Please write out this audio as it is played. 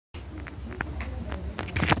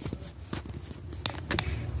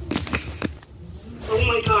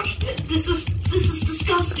This is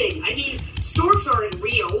disgusting. I mean, storks aren't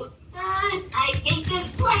real. I hate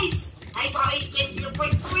this place. I've already been here for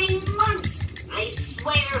 3 months. I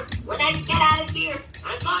swear, when I get out of here,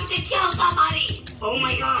 I'm going to kill somebody. Oh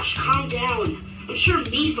my gosh, calm down. I'm sure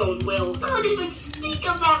MePhone will. Don't even speak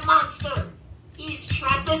of that monster. He's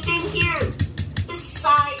trapped us in here.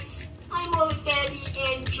 Besides, I'm already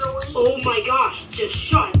enjoying. Oh my gosh, just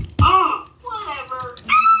shut up. Whatever.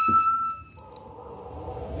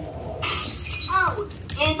 Oh,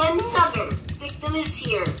 and another victim is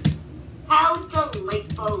here. How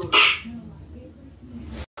delightful.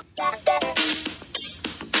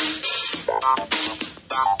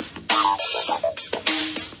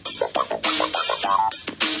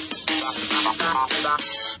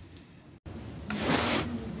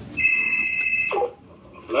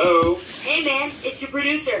 Hello? Hey man, it's your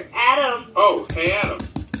producer, Adam. Oh, hey Adam.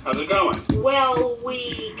 How's it going? Well,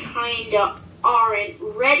 we kinda aren't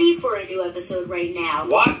ready for a new episode right now.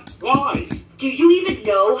 What? Why? Do you even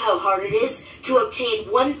know how hard it is to obtain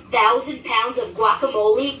 1,000 pounds of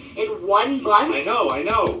guacamole in 1 month? I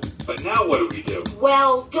know. But now what do we do?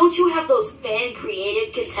 Well, don't you have those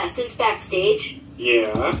fan-created contestants backstage?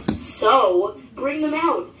 Yeah? So, bring them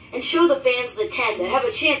out and show the fans the 10 that have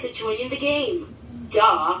a chance at joining the game.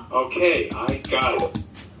 Duh. Okay, I got it.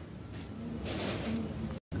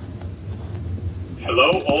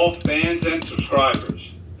 Hello all fans and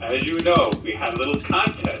subscribers. As you know, we had a little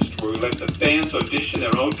contest where we let the fans audition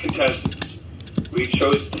their own contestants. We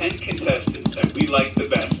chose 10 contestants that we liked the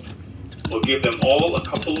best. We'll give them all a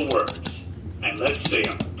couple of words. And let's say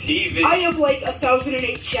on TV. I have like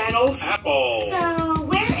 1,008 channels. Apple. So,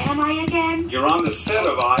 where am I again? You're on the set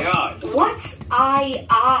of II. What's I?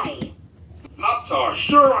 Pop-Tart.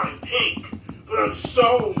 Sure, I'm pink, but I'm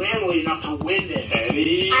so manly enough to win this.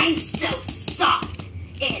 Teddy. I'm so soft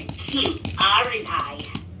and cute, aren't I?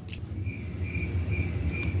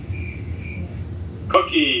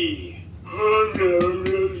 Cookie.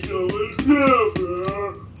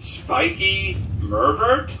 Spiky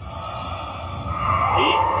Mervert.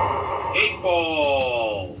 Eight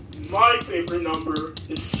Ball. My favorite number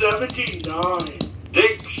is 79.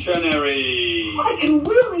 Dictionary. I can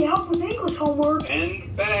really help with English homework.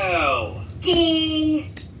 And Bell.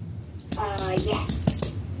 Ding! Yeah.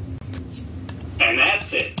 And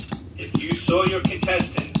that's it. If you saw your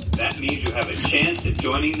contestant, that means you have a chance at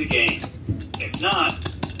joining the game. If not,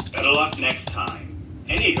 better luck next time.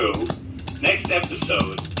 Anywho, next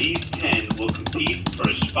episode, these 10 will compete for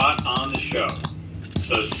a spot on the show.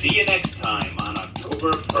 So see you next time on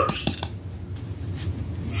October 1st.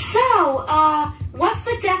 So, what's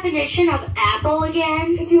the definition of apple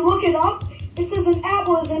again? If you look it up, it says an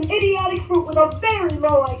apple is an idiotic fruit with a very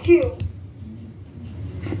low IQ.